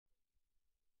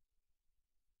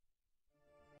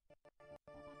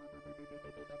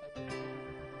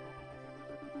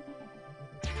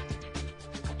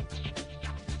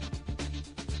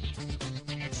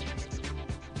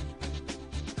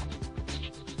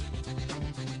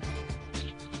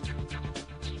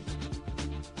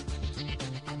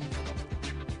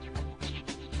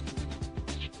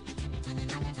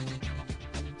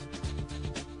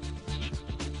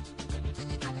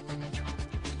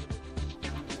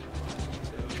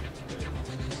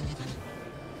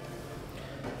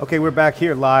Okay, we're back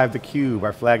here live, theCUBE,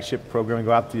 our flagship program. We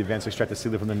go out to the events, extract the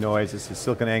signal from the noise. This is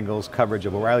SiliconANGLE's coverage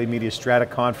of O'Reilly Media Strata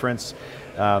Conference.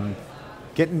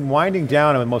 Winding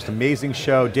down on the most amazing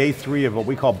show, day 3 of what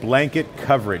we call blanket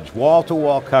coverage,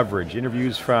 wall-to-wall coverage,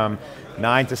 interviews from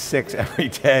 9 to 6 every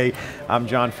day. I'm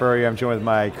John Furrier, I'm joined with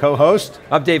my co-host.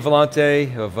 I'm Dave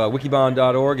Vellante of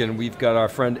wikibon.org, and we've got our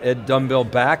friend Edd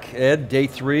Dumbill back. Ed, day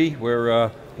 3,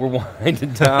 we're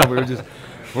winding down.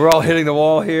 We're all hitting the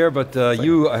wall here, but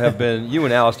you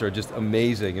and Alistair are just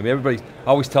amazing. I mean, everybody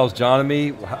always tells John and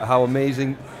me how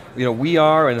amazing we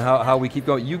are and how we keep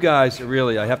going. You guys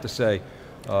really, I have to say,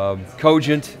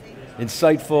 cogent,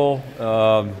 insightful,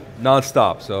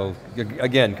 non-stop. So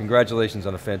again, congratulations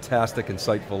on a fantastic,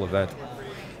 insightful event.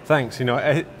 Thanks,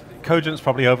 cogent's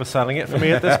probably overselling it for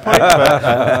me at this point, but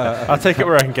I'll take it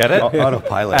where I can get it.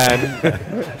 Autopilot.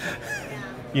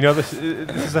 This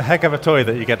is a heck of a toy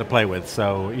that you get to play with,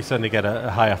 so you certainly get a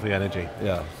high off the energy.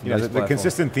 Yeah. The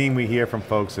consistent theme we hear from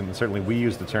folks, and certainly we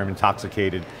use the term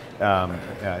intoxication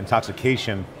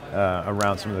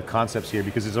around some of the concepts here,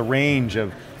 because there's a range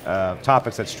of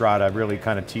topics that Strata really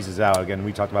kind of teases out. Again,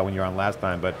 we talked about when you were on last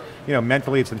time, but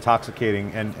mentally it's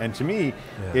intoxicating, and to me,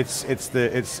 it's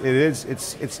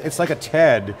like a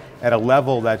TED at a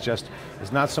level that just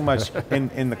is not so much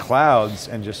in the clouds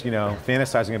and just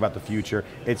fantasizing about the future.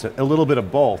 It's a little bit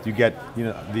of both. You get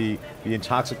the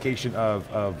intoxication of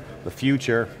the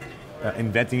future,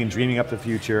 inventing and dreaming up the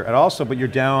future, and also, but you're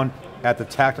down at the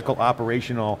tactical,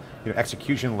 operational,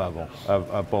 execution level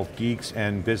of both geeks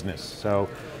and business. So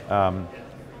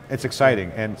it's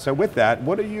exciting. And so with that,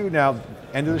 what are you now,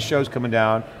 end of the show's coming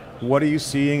down, what are you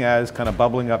seeing as kind of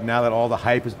bubbling up now that all the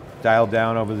hype is dialed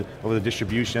down over the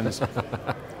distributions?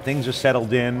 Things are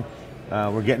settled in,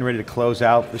 we're getting ready to close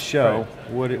out the show.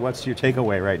 Right. What's your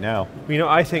takeaway right now?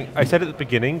 I think, I said at the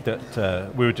beginning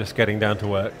that we were just getting down to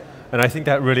work. And I think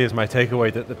that really is my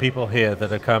takeaway, that the people here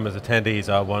that have come as attendees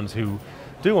are ones who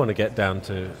do want to get down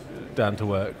to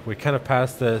work. We're kind of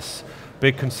past this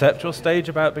big conceptual stage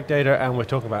about big data, and we're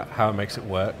talking about how it makes it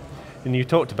work. And you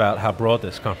talked about how broad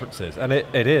this conference is, and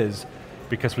it is,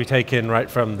 because we take in right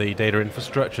from the data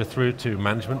infrastructure through to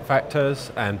management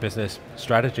factors and business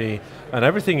strategy, and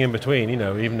everything in between,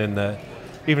 even in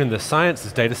the science,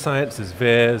 there's data science, there's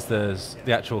viz, there's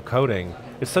the actual coding.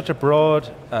 It's such a broad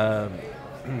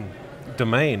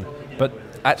domain, but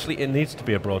actually it needs to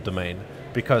be a broad domain,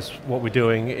 because what we're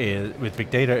doing with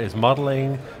big data is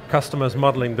modeling customers,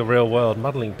 modeling the real world,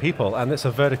 modeling people, and it's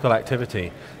a vertical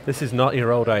activity. This is not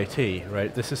your old IT,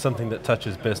 right? This is something that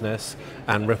touches business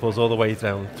and ripples all the way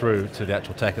down through to the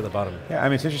actual tech at the bottom. Yeah, I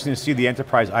mean, it's interesting to see the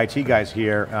enterprise IT guys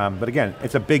here, but again,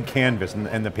 it's a big canvas,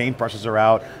 and the paint brushes are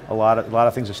out. A lot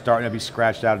of things are starting to be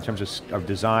scratched out in terms of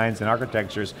designs and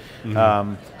architectures.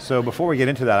 Mm-hmm. So before we get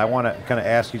into that, I want to kind of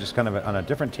ask you just kind of on a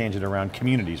different tangent around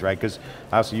communities, right? Because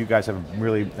obviously you guys have a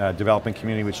really developing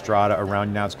community with Strata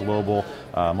around, now it's global,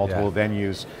 multiple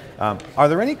venues. Are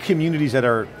there any communities that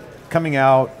are coming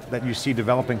out that you see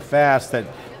developing fast that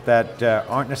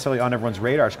aren't necessarily on everyone's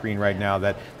radar screen right now,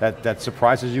 that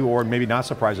surprises you, or maybe not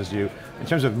surprises you, in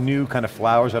terms of new kind of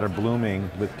flowers that are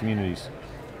blooming with communities?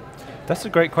 That's a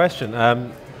great question.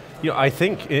 I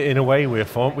think in a way we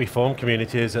form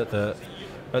communities at the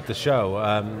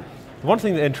show. One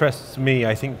thing that interests me,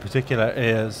 I think in particular,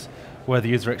 is where the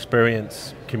user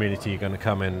experience community are going to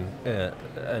come in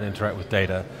and interact with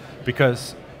data,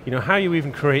 because how you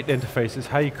even create interfaces,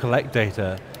 how you collect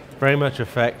data, very much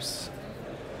affects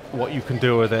what you can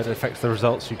do with it, affects the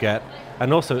results you get,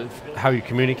 and also how you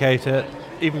communicate it.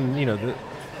 Even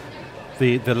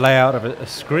the layout of a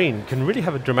screen can really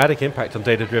have a dramatic impact on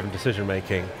data-driven decision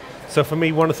making. So for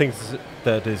me, one of the things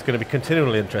that is going to be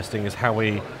continually interesting is how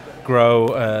we grow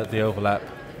the overlap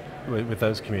with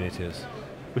those communities.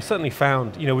 We certainly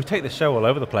found, we take the show all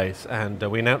over the place, and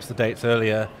we announced the dates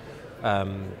earlier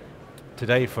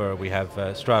today. We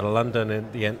have Strata London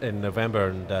in November,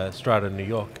 and Strata New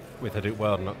York with Hadoop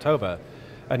World in October.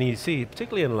 And you see,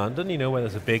 particularly in London, where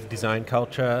there's a big design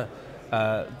culture,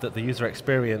 that the user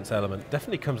experience element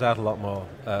definitely comes out a lot more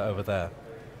over there.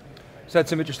 So had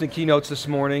some interesting keynotes this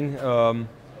morning.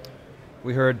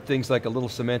 We heard things like a little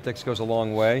semantics goes a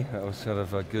long way. That was sort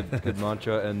of a good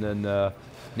mantra. And then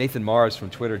Nathan Mars from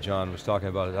Twitter, John, was talking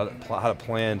about how to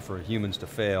plan for humans to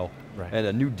fail, and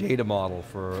a new data model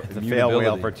for the fail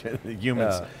whale for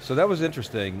humans. So that was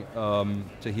interesting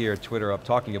to hear Twitter up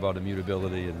talking about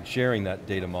immutability and sharing that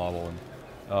data model.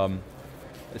 And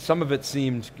some of it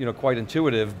seemed quite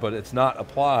intuitive, but it's not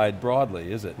applied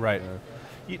broadly, is it? Right.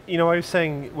 I was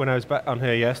saying when I was back on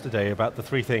here yesterday about the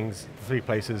three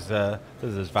places that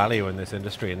there's value in this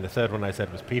industry, and the third one I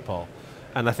said was people.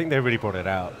 And I think they really brought it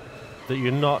out. That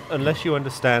you're not, unless you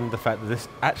understand the fact that this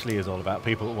actually is all about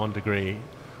people at one degree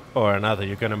or another,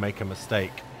 you're going to make a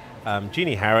mistake.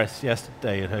 Jeannie Harris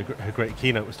yesterday in her great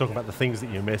keynote was talking about the things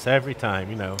that you miss every time,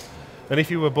 And if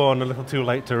you were born a little too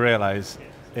late to realize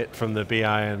it from the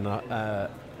BI and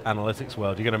analytics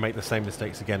world, you're going to make the same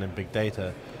mistakes again in big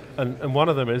data. And one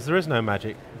of them is there is no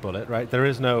magic bullet, right? There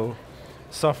is no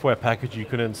software package you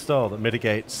can install that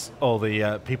mitigates all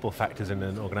the people factors in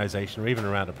an organization or even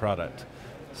around a product.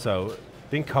 So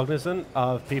being cognizant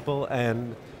of people,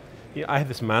 and I have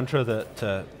this mantra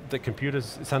that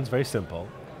computers, it sounds very simple,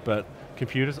 but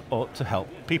computers ought to help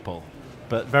people.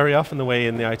 But very often the way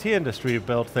in the IT industry we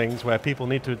build things where people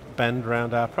need to bend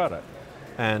around our product.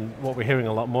 And what we're hearing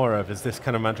a lot more of is this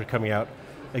kind of mantra coming out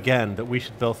again, that we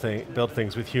should build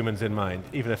things with humans in mind,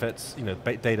 even if it's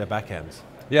data backends.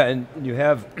 Yeah, and you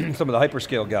have some of the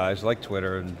hyperscale guys like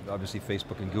Twitter and obviously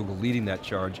Facebook and Google leading that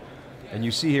charge. And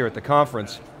you see here at the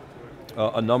conference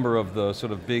a number of the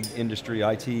sort of big industry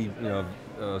IT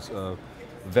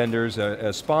vendors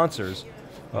as sponsors.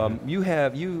 You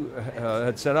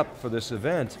had set up for this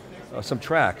event some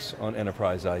tracks on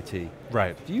enterprise IT.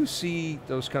 Right. Do you see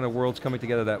those kind of worlds coming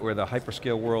together, that where the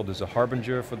hyperscale world is a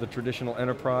harbinger for the traditional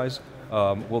enterprise?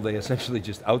 Will they essentially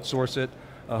just outsource it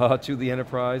to the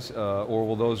enterprise, or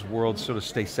will those worlds sort of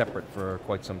stay separate for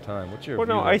quite some time? What's your view?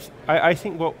 No, I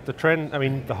think what the trend,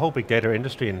 the whole big data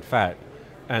industry in fact,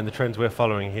 and the trends we're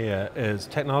following here is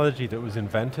technology that was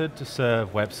invented to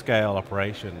serve web scale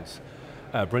operations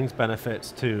brings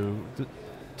benefits to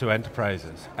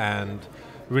enterprises, and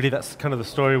really that's kind of the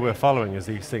story we're following as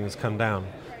these things come down.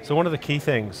 So one of the key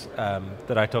things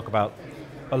that I talk about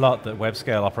a lot that web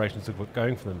scale operations are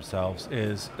going for themselves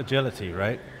is agility,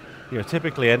 right?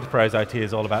 Typically enterprise IT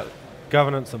is all about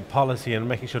governance and policy and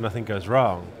making sure nothing goes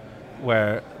wrong,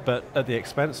 but at the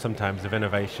expense sometimes of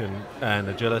innovation and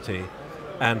agility.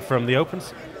 And from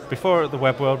before the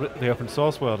web world, the open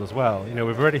source world as well,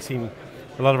 we've already seen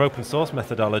a lot of open source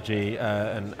methodology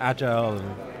and agile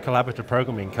and collaborative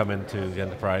programming come into the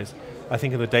enterprise. I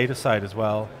think in the data side as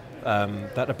well,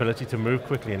 that ability to move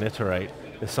quickly and iterate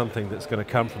is something that's going to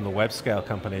come from the web scale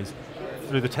companies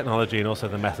through the technology and also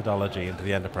the methodology into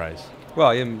the enterprise.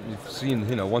 Well, you've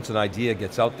seen, once an idea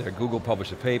gets out there, Google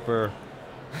published a paper.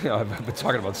 I've been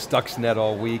talking about Stuxnet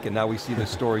all week, and now we see this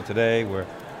story today where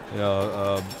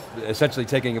essentially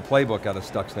taking a playbook out of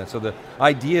Stuxnet. So the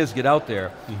ideas get out there.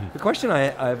 Mm-hmm. The question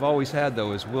I've always had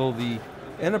though is, will the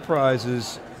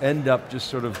enterprises end up just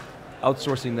sort of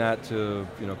outsourcing that to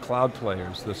cloud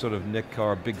players, the sort of Nick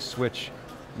Carr big switch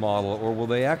model, or will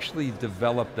they actually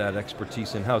develop that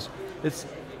expertise in-house? It's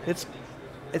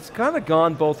kind of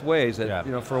gone both ways. That,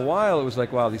 for a while it was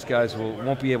like, wow, these guys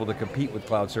won't be able to compete with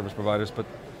cloud service providers, but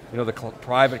the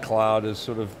private cloud is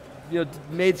sort of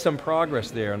made some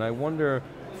progress there, and I wonder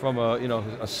from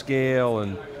a scale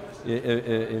and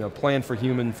plan for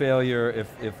human failure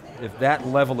if that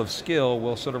level of skill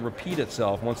will sort of repeat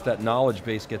itself once that knowledge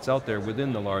base gets out there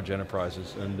within the large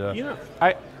enterprises. And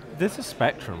there's a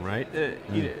spectrum, right?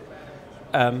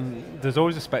 There's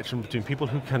always a spectrum between people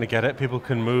who kind of get it, people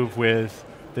can move with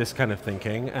this kind of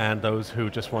thinking, and those who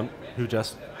just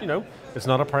it's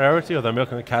not a priority, or they're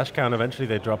milking a cash cow and eventually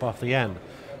they drop off the end.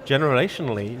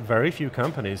 Generationally, very few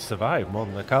companies survive more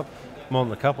than a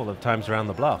couple of times around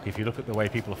the block. If you look at the way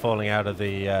people are falling out of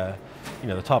the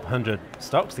the top 100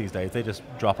 stocks these days, they just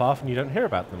drop off and you don't hear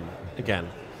about them again.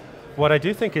 What I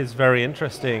do think is very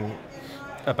interesting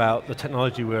about the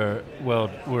technology world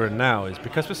we're in now is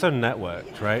because we're so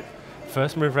networked, right?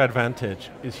 First mover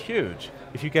advantage is huge.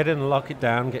 If you get in and lock it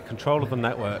down, get control of the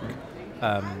network,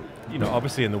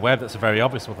 obviously in the web that's very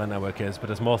obvious what the network is, but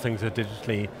as more things are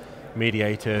digitally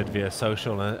mediated via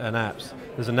social and apps,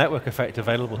 there's a network effect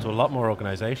available to a lot more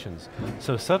organizations.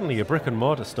 So suddenly your brick and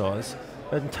mortar stores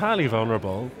are entirely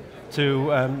vulnerable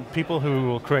to people who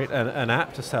will create an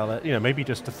app to sell it, maybe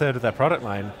just a third of their product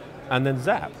line, and then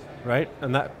zap, right?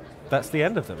 And that's the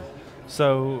end of them.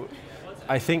 So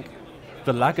I think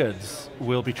the laggards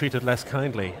will be treated less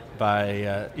kindly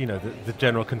by the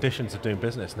general conditions of doing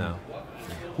business now.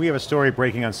 We have a story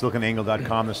breaking on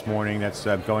SiliconANGLE.com this morning that's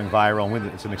going viral. And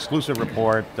it's an exclusive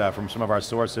report from some of our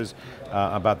sources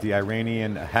about the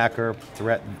Iranian hacker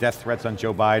death threats on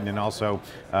Joe Biden, and also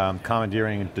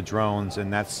commandeering the drones,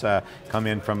 and that's come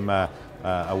in from a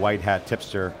white hat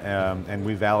tipster, and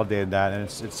we validated that, and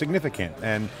it's significant.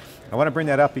 And I want to bring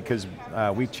that up because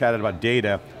we chatted about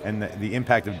data and the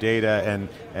impact of data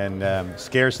and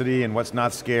scarcity and what's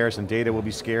not scarce, and data will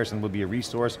be scarce and will be a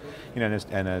resource. You know,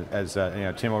 as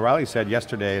Tim O'Reilly said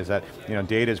yesterday, is that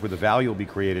data is where the value will be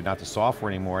created, not the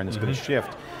software anymore, and it's going to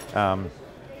shift.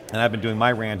 And I've been doing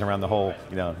my rant around the whole,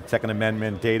 Second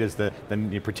Amendment, data is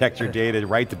you protect your data, the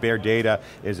right to bear data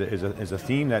is a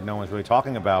theme that no one's really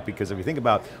talking about, because if you think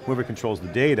about whoever controls the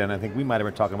data, and I think we might have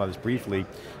been talking about this briefly,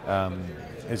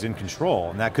 is in control,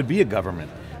 and that could be a government.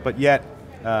 But yet,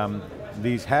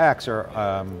 these hacks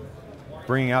are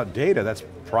bringing out data that's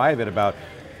private about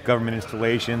government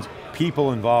installations,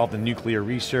 people involved in nuclear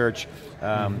research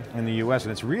in the US,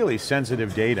 and it's really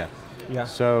sensitive data. Yeah.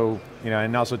 So,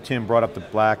 and also Tim brought up the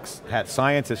black hat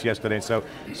scientists yesterday, so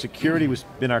security has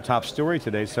been our top story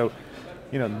today. So,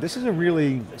 this is a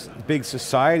really big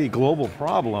society, global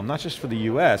problem, not just for the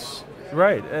US.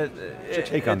 Right. What's your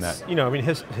take on that?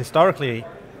 Historically,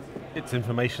 it's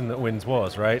information that wins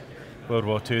wars, right? World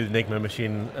War II, the Enigma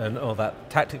machine, and all that.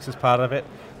 Tactics is part of it.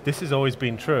 This has always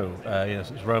been true,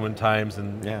 since Roman times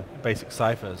and basic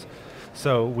ciphers.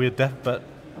 So but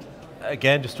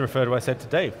again, just to refer to what I said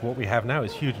today, what we have now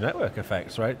is huge network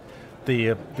effects, right?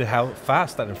 How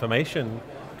fast that information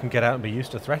can get out and be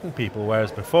used to threaten people,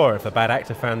 whereas before, if a bad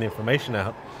actor found the information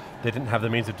out, they didn't have the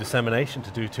means of dissemination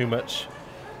to do too much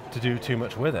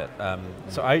with it.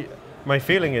 So my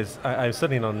feeling is, I'm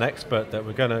certainly not an expert, that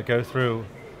we're going to go through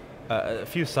a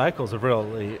few cycles of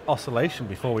really oscillation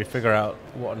before we figure out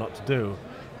what not to do.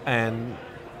 And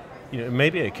it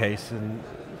may be a case, and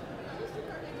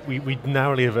we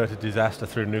narrowly averted disaster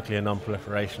through nuclear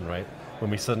non-proliferation, right?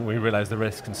 When we suddenly realize the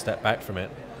risk and step back from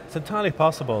it. It's entirely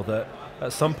possible that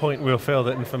at some point we'll feel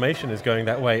that information is going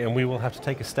that way, and we will have to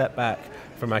take a step back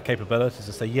from our capabilities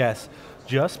and say, yes,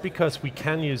 just because we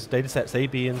can use data sets A,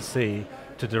 B, and C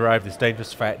to derive this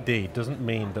dangerous fact D doesn't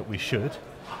mean that we should,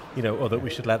 or that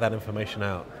we should let that information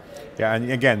out. Yeah,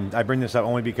 and again, I bring this up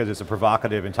only because it's a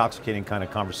provocative, intoxicating kind of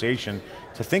conversation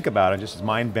to think about, and just as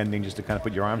mind-bending just to kind of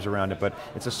put your arms around it, but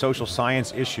it's a social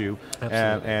science issue.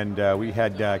 And we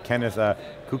had Kenneth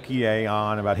Cukier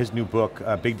on about his new book,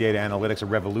 Big Data Analytics, A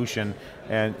Revolution,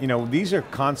 and these are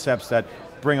concepts that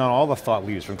bring on all the thought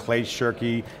leaders, from Clay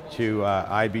Shirky to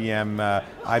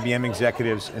IBM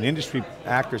executives and industry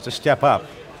actors to step up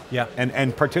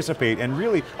and participate, and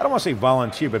really, I don't want to say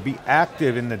volunteer, but be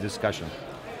active in the discussion.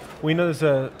 We know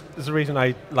there's a reason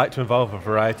I like to involve a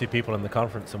variety of people in the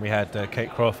conference, and we had Kate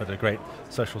Crawford, a great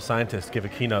social scientist, give a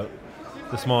keynote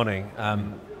this morning.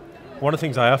 One of the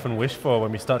things I often wish for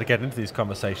when we start to get into these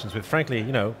conversations with, frankly,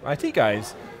 IT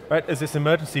guys, right, is this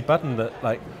emergency button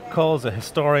that calls a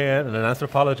historian and an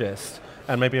anthropologist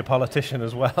and maybe a politician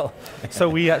as well, so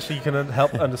we actually can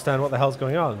help understand what the hell's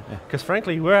going on. Because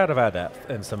frankly, we're out of our depth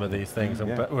in some of these things,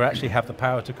 but we actually have the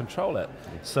power to control it.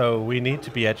 So we need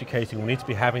to be educating, we need to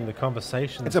be having the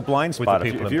conversations. It's a blind spot.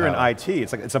 If you're in IT,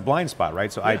 it's a blind spot,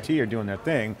 right? So IT are doing their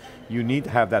thing. You need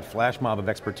to have that flash mob of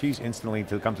expertise instantly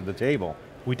to come to the table.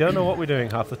 We don't know what we're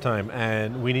doing half the time,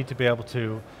 and we need to be able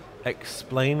to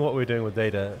explain what we're doing with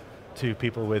data to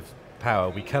people with power.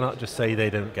 We cannot just say they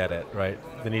don't get it, right?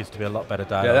 There needs to be a lot better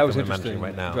dialogue that was than we're interesting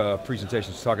managing right now.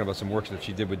 Presentation, she's talking about some work that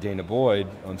she did with Dana Boyd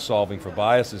on solving for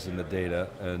biases in the data,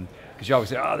 and because you always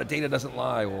say, the data doesn't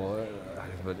lie. Well,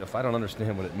 but if I don't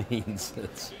understand what it means,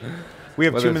 we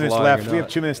have 2 minutes left. We have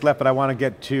 2 minutes left, but I want to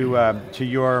get to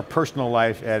your personal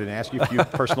life, Ed, and ask you a few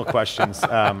personal questions.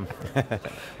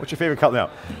 What's your favorite color?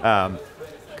 No.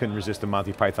 Couldn't resist the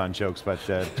Monty Python jokes, but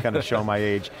kind of show my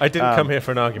age. I didn't come here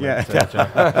for an argument.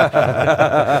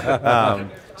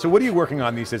 So what are you working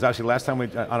on these days? Actually, last time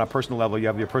on a personal level, you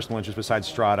have your personal interest besides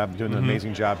Strata. You're doing an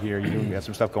amazing job here. You have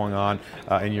some stuff going on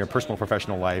in your personal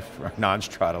professional life,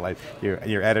 non-Strata life.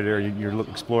 You're editor, you're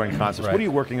exploring concepts. Right. What are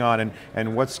you working on,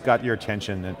 and what's got your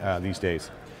attention these days?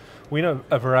 We know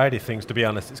a variety of things, to be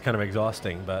honest. It's kind of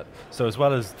exhausting, but so as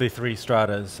well as the 3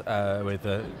 Stratas with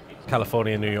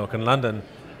California, New York, and London,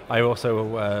 I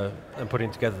also am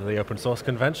putting together the Open Source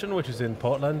Convention, which is in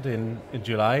Portland in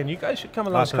July, and you guys should come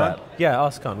along to that. Yeah,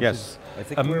 OSCON, which is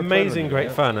amazing,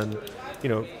 great fun, and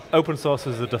open source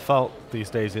is the default these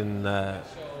days in a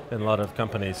lot of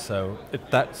companies, so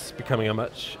that's becoming a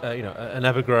much, an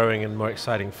ever-growing and more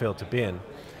exciting field to be in.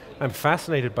 I'm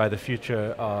fascinated by the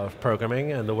future of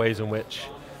programming and the ways in which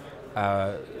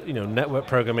network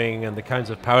programming and the kinds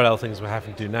of parallel things we're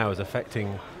having to do now is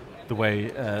affecting the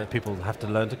way people have to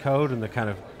learn to code and the kind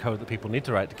of code that people need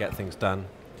to write to get things done.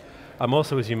 I'm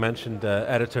also, as you mentioned,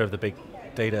 editor of the Big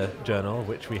Data Journal,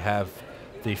 which we have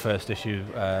the first issue,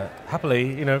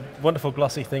 happily, wonderful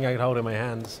glossy thing I can hold in my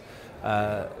hands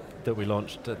that we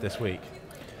launched this week.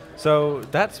 So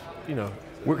that's,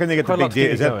 where can they get the big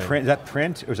data? Is that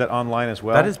print or is that online as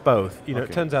well? That is both.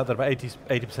 It turns out that about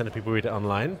 80% of people read it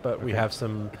online, but we have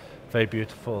some very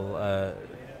beautiful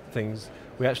things.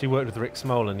 We actually worked with Rick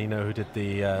Smolan, who did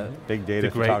the big data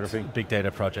the great photography big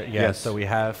data project. Yes. So we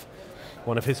have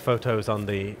one of his photos on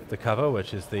the cover,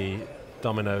 which is the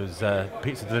Domino's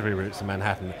pizza delivery routes in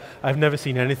Manhattan. I've never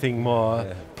seen anything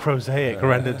more prosaic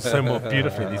rendered so more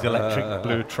beautifully. These electric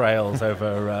blue trails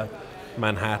over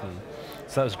Manhattan.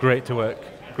 So it was great to work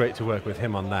with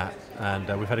him on that, and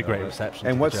we've had a great reception.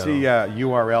 And what's the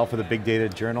URL for the Big Data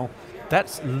Journal?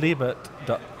 That's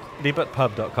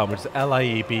liebertpub.com, which is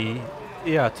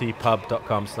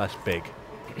liebertpub.com/big.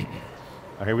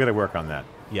 Okay, we got to work on that.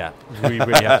 Yeah, we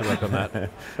really have to work on that.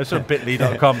 It's sort of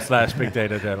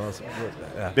bit.ly.com/bigdatajournals.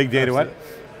 Yeah, big data what?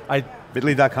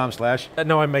 Bit.ly.com/?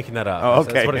 No, I'm making that up. Oh,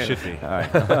 okay. That's what it should be. All right.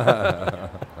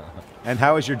 And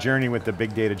how is your journey with the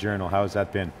Big Data Journal? How has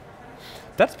that been?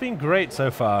 That's been great so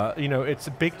far. It's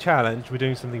a big challenge. We're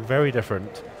doing something very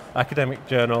different. Academic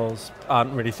journals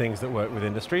aren't really things that work with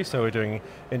industry, so we're doing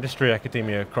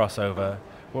industry-academia crossover.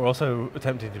 We're also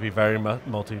attempting to be very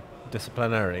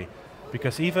multidisciplinary,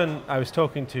 because even I was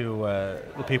talking to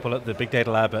the people at the Big Data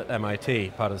Lab at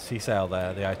MIT, part of CSAIL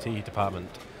there, the IT department,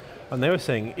 and they were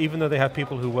saying even though they have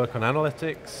people who work on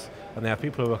analytics and they have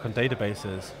people who work on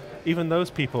databases, even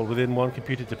those people within one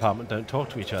computer department don't talk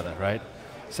to each other, right?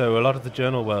 So a lot of the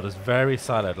journal world is very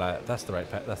siloed, like that's the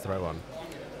right one.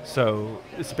 So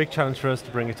it's a big challenge for us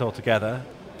to bring it all together,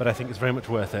 but I think it's very much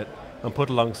worth it, and put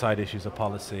alongside issues of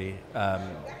policy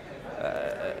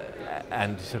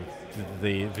and sort of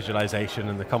the visualization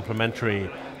and the complementary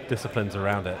disciplines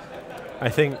around it. I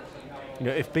think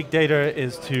if big data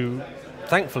is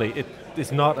thankfully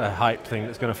it's not a hype thing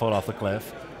that's going to fall off the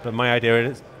cliff, but my idea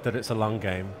is that it's a long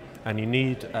game, and you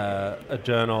need a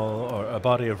journal or a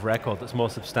body of record that's more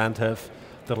substantive,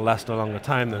 that'll last a longer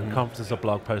time than conferences or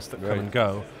blog posts that come and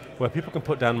go, where people can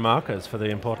put down markers for the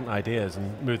important ideas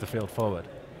and move the field forward.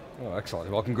 Oh, excellent.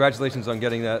 Well, congratulations on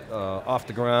getting that off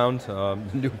the ground.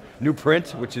 New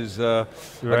print, which is,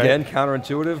 again,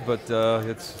 counterintuitive, but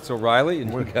it's O'Reilly.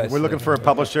 And we're looking for a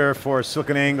publisher for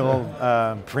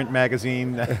SiliconANGLE print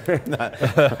magazine.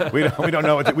 we don't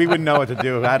know we wouldn't know what to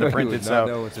do, how to print it.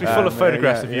 So it's full of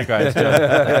photographs of you guys.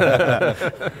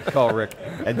 Call Rick.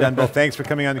 Edd Dumbill, thanks for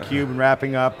coming on theCUBE and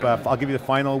wrapping up. I'll give you the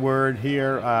final word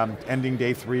here, ending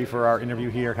day 3 for our interview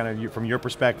here, kind of from your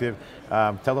perspective.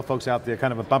 Tell the folks out there,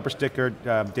 kind of a bumper sticker,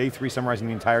 day 3 summarizing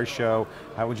the entire show.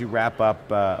 How would you wrap up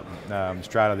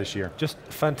Strata this year? Just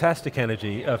fantastic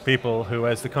energy of people who,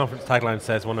 as the conference tagline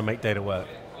says, want to make data work.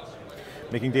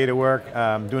 Making data work,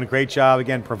 doing a great job,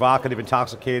 again, provocative,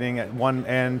 intoxicating at one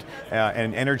end,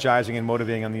 and energizing and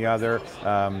motivating on the other.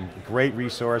 Great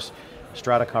resource.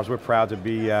 Strata Conference, we're proud to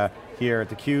be here at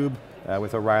theCUBE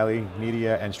with O'Reilly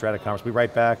Media and Strata Conference. We'll be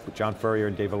right back with John Furrier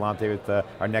and Dave Vellante with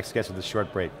our next guest with a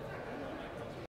short break.